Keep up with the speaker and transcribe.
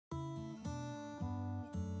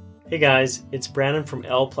Hey guys, it's Brandon from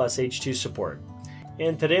L+H2 Support,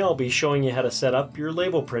 and today I'll be showing you how to set up your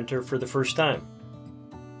label printer for the first time.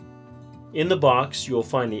 In the box you will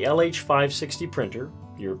find the LH-560 printer,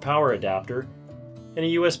 your power adapter, and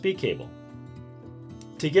a USB cable.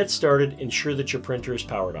 To get started, ensure that your printer is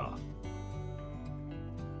powered off.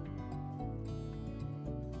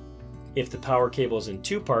 If the power cable is in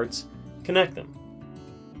two parts, connect them.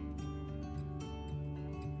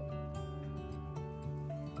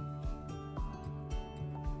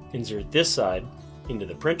 Insert this side into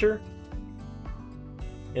the printer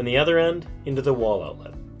and the other end into the wall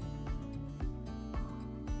outlet.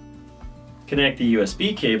 Connect the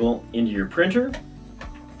USB cable into your printer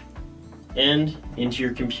and into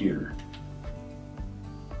your computer.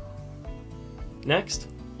 Next,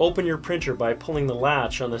 open your printer by pulling the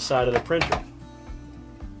latch on the side of the printer.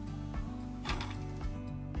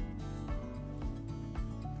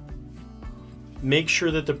 Make sure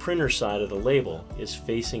that the printer side of the label is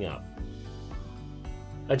facing up.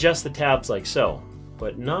 Adjust the tabs like so,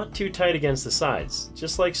 but not too tight against the sides,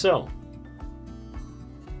 just like so.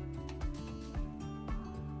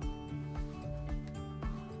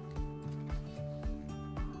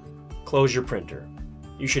 Close your printer.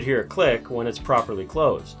 You should hear a click when it's properly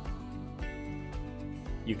closed.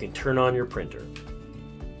 You can turn on your printer.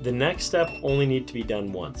 The next step only needs to be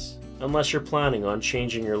done once, unless you're planning on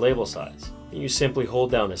changing your label size. You simply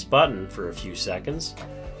hold down this button for a few seconds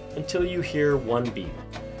until you hear one beep.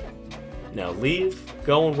 Now leave,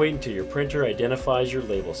 go and wait until your printer identifies your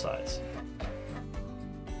label size.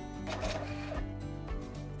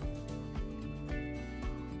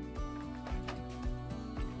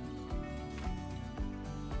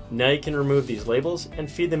 Now you can remove these labels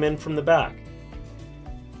and feed them in from the back.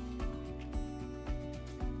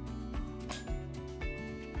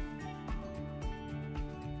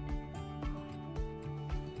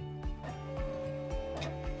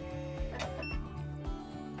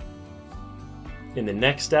 In the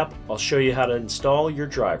next step, I'll show you how to install your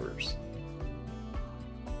drivers.